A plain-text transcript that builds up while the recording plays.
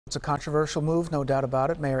It's a controversial move, no doubt about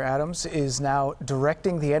it. Mayor Adams is now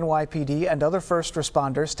directing the NYPD and other first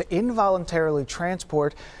responders to involuntarily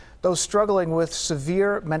transport those struggling with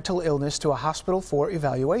severe mental illness to a hospital for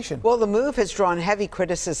evaluation. Well, the move has drawn heavy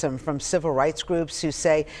criticism from civil rights groups who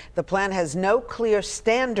say the plan has no clear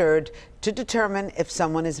standard to determine if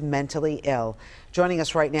someone is mentally ill. Joining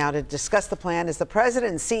us right now to discuss the plan is the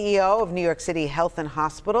president and CEO of New York City Health and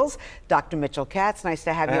Hospitals, Dr. Mitchell Katz. Nice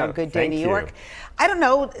to have you on Good Day New York. I don't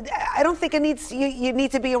know. I don't think you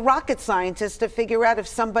need to be a rocket scientist to figure out if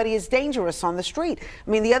somebody is dangerous on the street.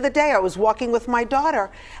 I mean, the other day I was walking with my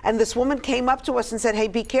daughter and this woman came up to us and said, "Hey,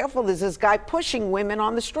 be careful. There's this guy pushing women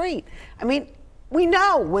on the street." I mean, we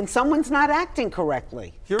know when someone's not acting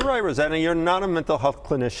correctly. You're right, Rosanna. You're not a mental health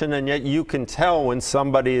clinician, and yet you can tell when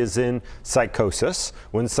somebody is in psychosis,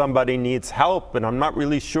 when somebody needs help, and I'm not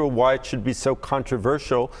really sure why it should be so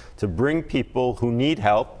controversial to bring people who need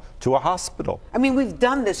help to a hospital. I mean, we've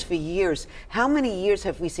done this for years. How many years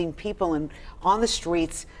have we seen people on the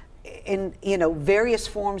streets in, various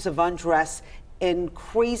forms of undress, in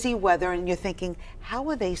crazy weather, and you're thinking, how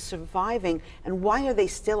are they surviving and why are they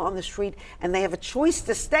still on the street and they have a choice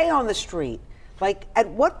to stay on the street? Like, at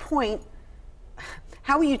what point,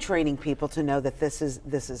 how are you training people to know that this is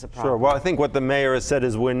a problem? Sure. Well, I think what the mayor has said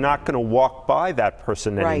is we're not going to walk by that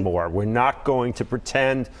person anymore. We're not going to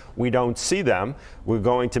pretend we don't see them. We're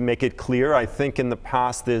going to make it clear. I think in the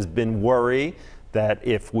past there's been worry that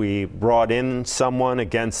if we brought in someone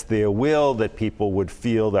against their will, that people would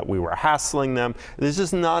feel that we were hassling them. There's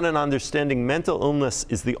just not an understanding. Mental illness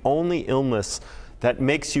is the only illness that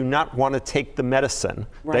makes you not want to take the medicine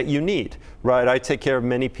that you need, right? I take care of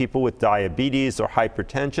many people with diabetes or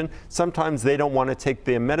hypertension. Sometimes they don't want to take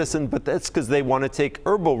their medicine, but that's because they want to take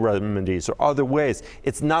herbal remedies or other ways.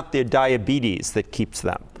 It's not their diabetes that keeps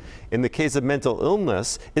them. In the case of mental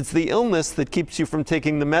illness, it's the illness that keeps you from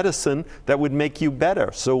taking the medicine that would make you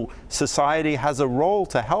better. So society has a role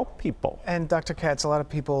to help people. And Dr. Katz, a lot of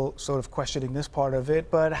people sort of questioning this part of it,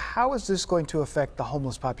 but how is this going to affect the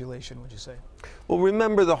homeless population, would you say? Well,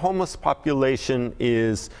 remember, the homeless population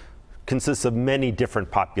consists of many different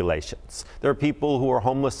populations. There are people who are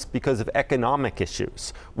homeless because of economic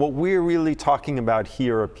issues. What we're really talking about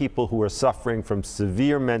here are people who are suffering from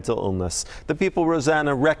severe mental illness, the people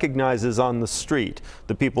Rosanna recognizes on the street,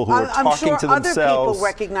 the people who are talking to themselves. I'm sure other people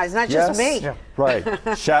recognize, not just me. Yeah.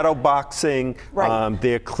 Right. Shadow boxing.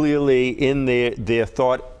 They're clearly in their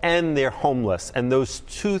thought, and they're homeless. And those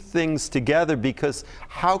two things together, because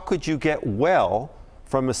how could you get well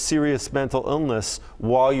from a serious mental illness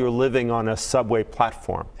while you're living on a subway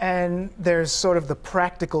platform? And there's sort of the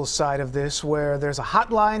practical side of this, where there's a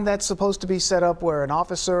hotline that's supposed to be set up where an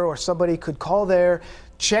officer or somebody could call there,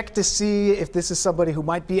 check to see if this is somebody who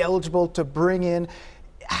might be eligible to bring in.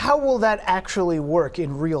 How will that actually work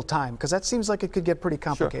in real time? Because that seems like it could get pretty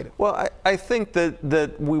complicated. Sure. Well, I think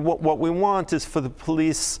that what we want is for the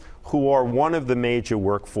police, who are one of the major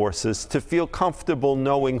workforces, to feel comfortable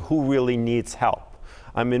knowing who really needs help.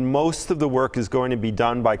 I mean, most of the work is going to be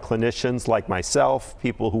done by clinicians like myself,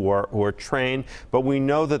 people who are trained, but we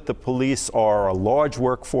know that the police are a large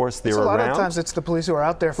workforce. They're around. A lot of times it's the police who are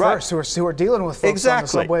out there first, who are dealing with folks on the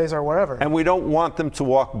subways or wherever. And we don't want them to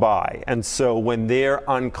walk by. And so when they're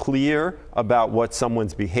unclear about what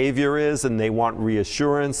someone's behavior is and they want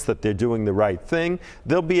reassurance that they're doing the right thing,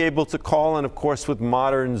 they'll be able to call. And of course, with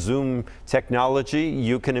modern Zoom technology,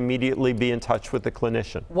 you can immediately be in touch with the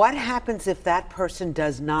clinician. What happens if that person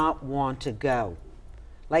does not want to go?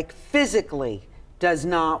 Like, physically does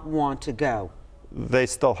not want to go? They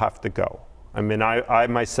still have to go. I mean, I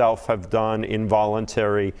myself have done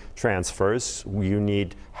involuntary transfers. You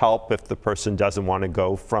need help if the person doesn't want to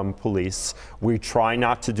go from police. We try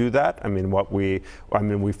not to do that. I mean,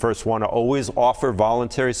 we first want to always offer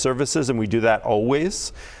voluntary services, and we do that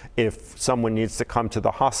always. If someone needs to come to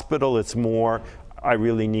the hospital, it's more, I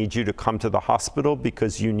really need you to come to the hospital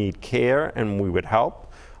because you need care, and we would help.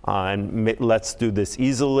 And let's do this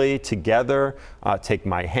easily together, take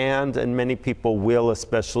my hand, and many people will,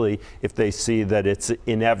 especially if they see that it's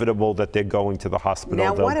inevitable that they're going to the hospital.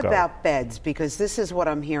 Now, what about beds? Because this is what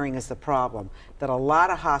I'm hearing is the problem, that a lot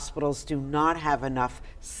of hospitals do not have enough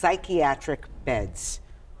psychiatric beds.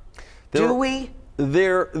 Do we?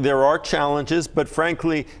 There are challenges, but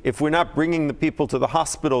frankly, if we're not bringing the people to the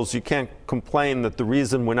hospitals, you can't complain that the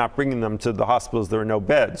reason we're not bringing them to the hospitals, there are no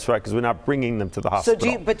beds, right? Because we're not bringing them to the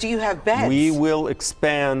hospital. But do you have beds? We will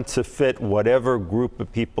expand to fit whatever group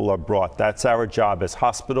of people are brought. That's our job as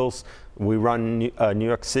hospitals. We run New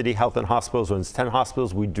York City Health and Hospitals. When it's 10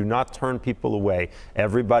 hospitals, we do not turn people away.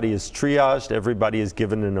 Everybody is triaged. Everybody is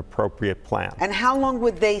given an appropriate plan. And how long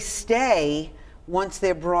would they stay once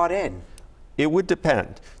they're brought in? It would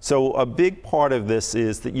depend. So a big part of this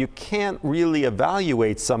is that you can't really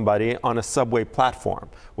evaluate somebody on a subway platform.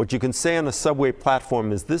 What you can say on a subway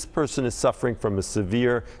platform is this person is suffering from a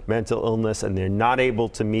severe mental illness and they're not able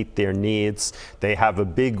to meet their needs. They have a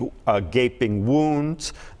big gaping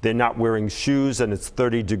wound. They're not wearing shoes and it's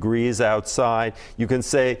 30 degrees outside. You can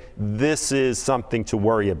say this is something to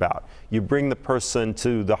worry about. You bring the person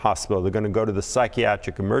to the hospital. They're going to go to the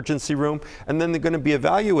psychiatric emergency room, and then they're going to be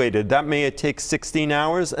evaluated. That may take 16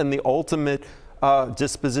 hours, and the ultimate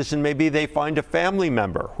disposition may be they find a family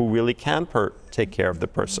member who really can take care of the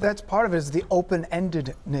person. That's part of it, is the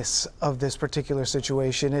open-endedness of this particular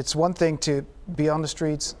situation. It's one thing to be on the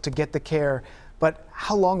streets, to get the care, but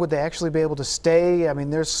how long would they actually be able to stay? I mean,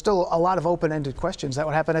 there's still a lot of open-ended questions that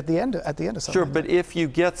would happen at the end of something. Sure, but if you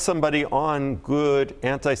get somebody on good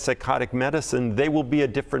antipsychotic medicine, they will be a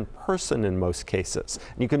different person in most cases.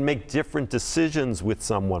 And you can make different decisions with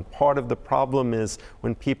someone. Part of the problem is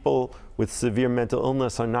when people with severe mental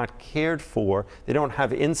illness are not cared for, they don't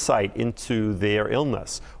have insight into their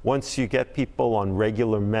illness. Once you get people on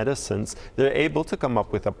regular medicines, they're able to come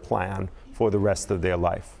up with a plan for the rest of their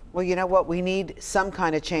life. Well, you know what? We need some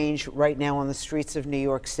kind of change right now on the streets of New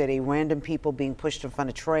York City. Random people being pushed in front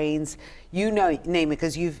of trains. You know, name it,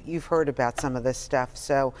 because you've heard about some of this stuff.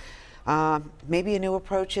 So maybe a new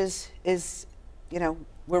approach is, you know,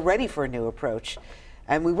 we're ready for a new approach.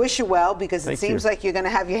 And we wish you well, because it seems like you're going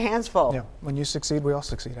to have your hands full. Yeah, when you succeed, we all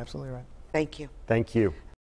succeed. Absolutely right. Thank you. Thank you.